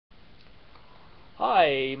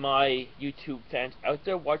Hi, my YouTube fans out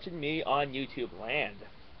there watching me on YouTube land.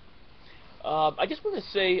 I just want to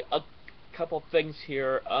say a couple things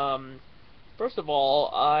here. First of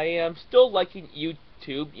all, I am still liking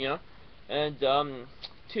YouTube, and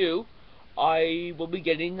two, I will be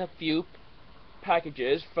getting a few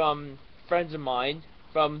packages from friends of mine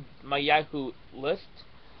from my Yahoo list.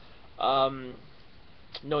 Um,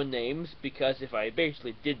 no names, because if I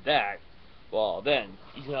basically did that, well then,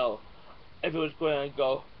 everyone's going to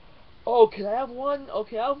go, oh, can I have one?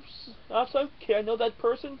 Okay, also, can I know that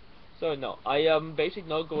person? So no, I basically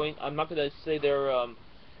not going. I'm not gonna say their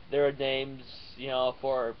names,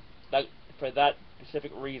 that for that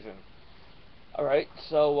specific reason. All right,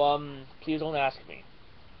 so please don't ask me.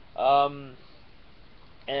 Um,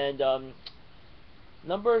 and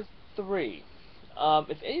number three,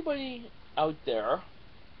 if anybody out there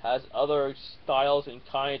has other styles and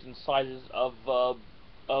kinds and sizes of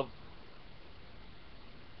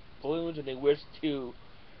balloons and they wish to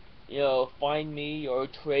find me or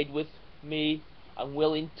trade with me, I'm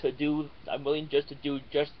willing just to do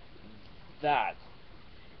just that.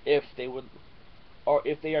 If they would, or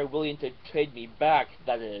if they are willing to trade me back,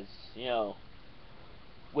 that is,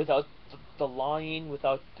 without the lying,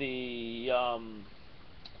 without the,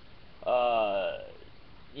 uh,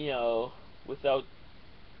 you know, without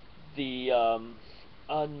the,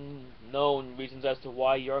 unknown reasons as to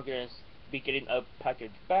why you're going to be getting a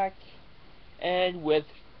package back, and with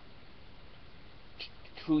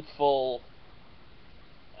truthful,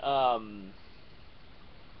 um,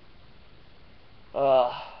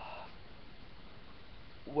 uh,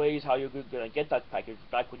 ways how you're gonna get that package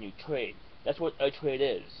back when you trade. That's what a trade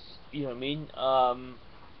is. You know what I mean?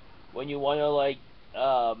 When you wanna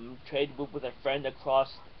trade with a friend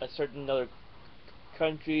across a certain other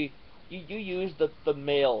country, you use the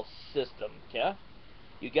mail system. Yeah,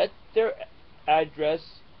 you get their address,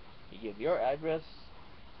 you give your address,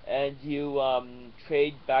 and you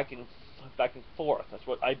trade back and forth. That's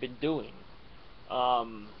what I've been doing.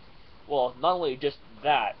 Um, well, not only just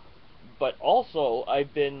that, but also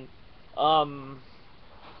I've been um,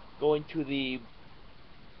 going to the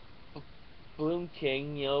Balloon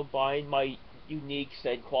King, buying my uniques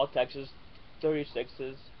and Qualtexes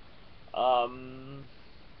 36s, um,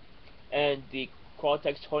 and the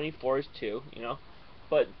Qualtex 24s too,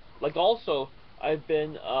 But also I've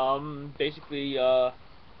been basically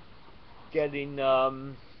getting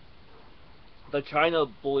the China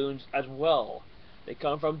balloons as well. They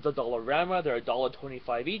come from the Dollarama. They're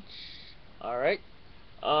 $1.25 each. All right.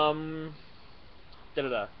 Um. Da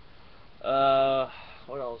da da.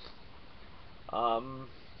 What else? Um.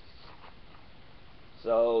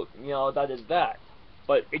 So that is that.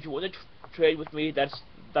 But if you want to trade with me, that's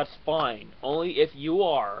fine. Only if you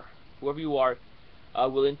are, whoever you are,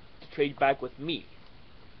 willing to trade back with me.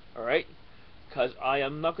 All right. Because I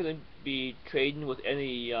am not going to be trading with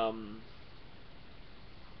any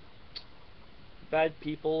bad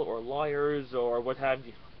people or liars or what have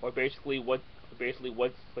you, or basically what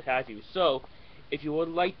have you. So, if you would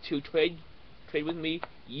like to trade with me,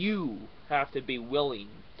 you have to be willing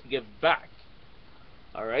to give back.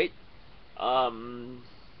 All right. Um.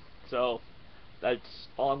 So that's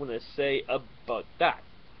all I'm gonna say about that.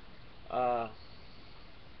 Uh.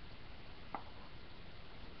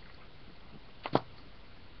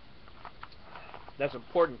 That's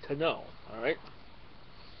important to know. All right.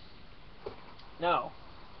 Now,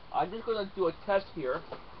 I'm just gonna do a test here.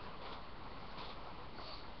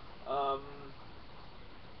 Um.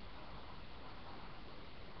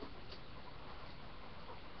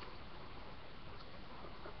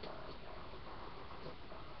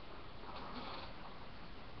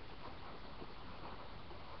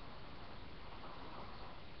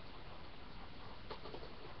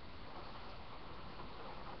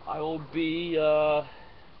 I will be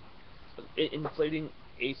inflating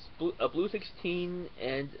a blue 16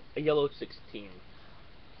 and a yellow 16.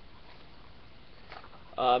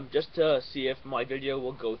 Just to see if my video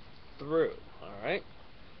will go through. All right.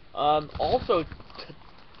 Also,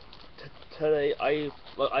 today I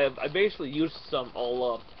basically used some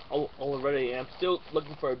already, and I'm still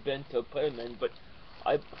looking for a bin to put them in. But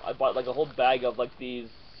I bought like a whole bag of like these,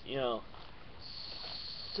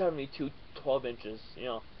 72 12 inches,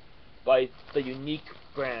 by the Unique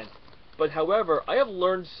brand. But however, I have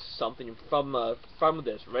learned something from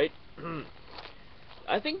this, right?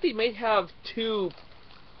 I think they may have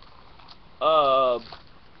uh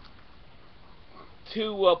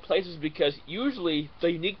two places, because usually the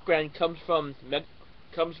Unique brand comes from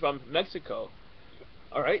Mexico.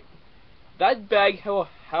 All right, that bag,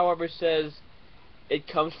 however, says it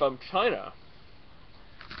comes from China.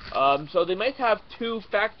 So they might have two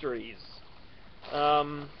factories.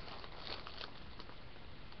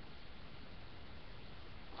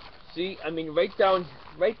 See, I mean, right down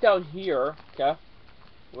here, okay?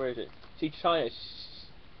 Where is it? See, China.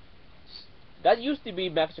 That used to be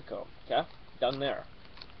Mexico, okay? Down there.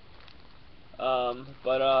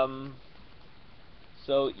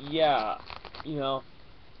 So yeah, you know,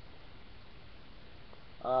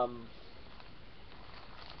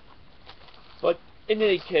 but in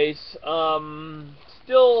any case,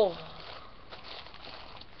 still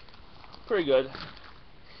pretty good.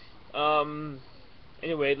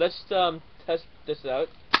 Anyway, let's test this out.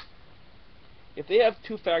 If they have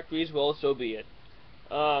two factories, well, so be it.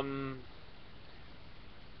 I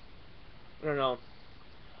don't know.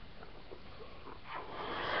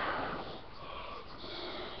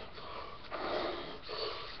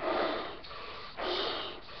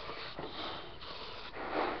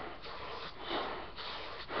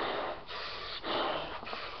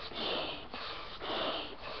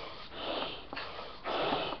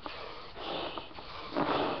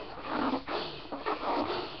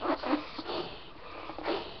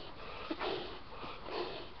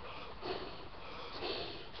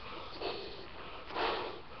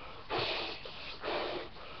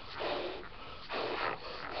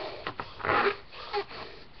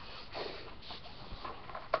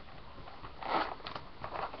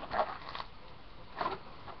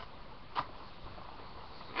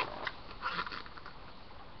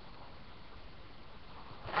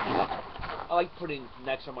 I like putting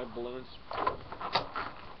necks on my balloons.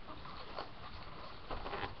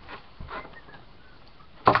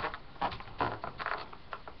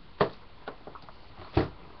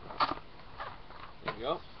 There you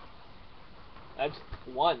go. That's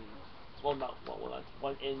one. Well, not one. Well, that's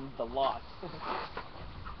one in the lot.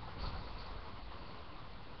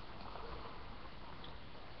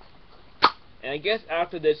 And I guess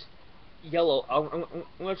after this yellow, I'm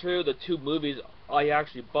going to show you the two movies I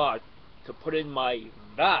actually bought to put in my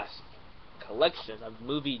vast collection of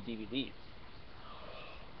movie DVDs.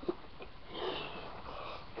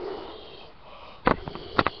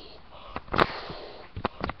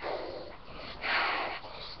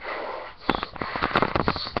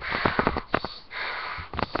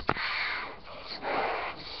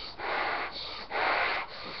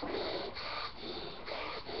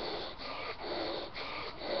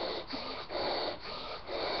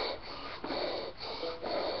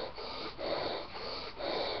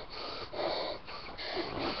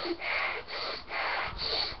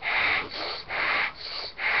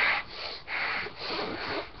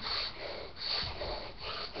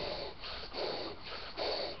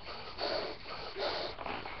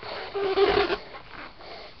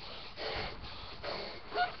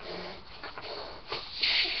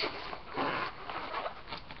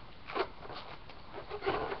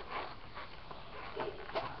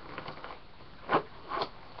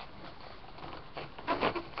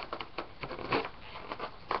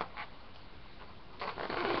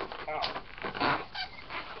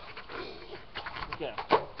 Okay.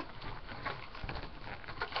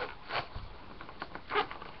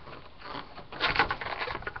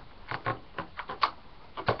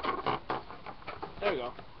 There we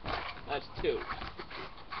go. That's two.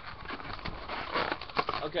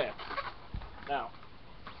 Okay. Now.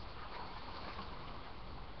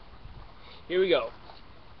 Here we go.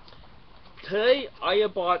 Today I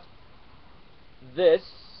bought this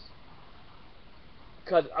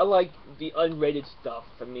because I like the unrated stuff.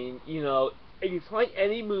 I mean, you know, if you find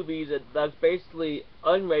any movies that's basically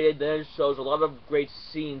unrated, then it shows a lot of great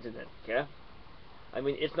scenes in it, okay? I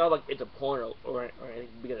mean, it's not like it's a porno or anything,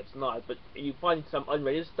 because it's not, but if you find some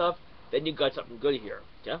unrated stuff, then you got something good here,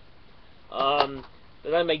 okay?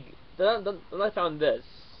 Then I found this.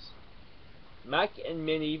 Mac and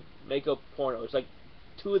Minnie make a porno. It's like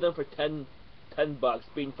two of them for $10,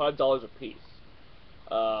 being $5 a piece.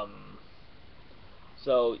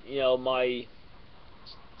 So, you know, my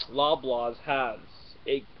Loblaws has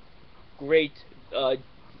a great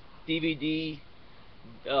DVD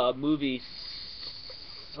movie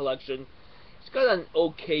selection. It's got an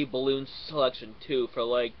okay balloon selection too, for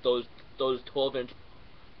like those 12-inch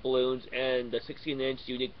balloons and the 16-inch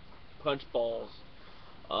unique punch balls.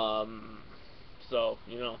 So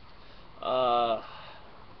you know,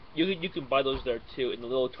 you can buy those there too in the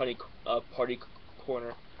little tiny party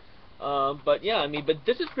corner. But yeah, I mean, but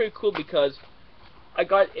this is pretty cool because I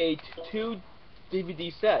got a 2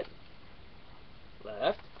 DVD set.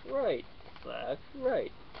 Left, right, left,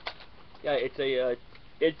 right. Yeah,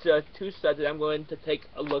 it's a 2 set that I'm going to take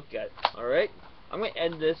a look at. All right, I'm going to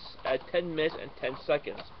end this at 10 minutes and 10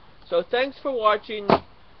 seconds. So thanks for watching.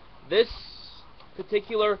 this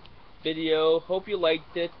particular video. Hope you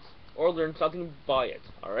liked it or learned something by it.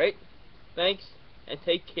 Alright? Thanks, and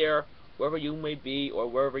take care wherever you may be or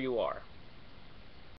wherever you are.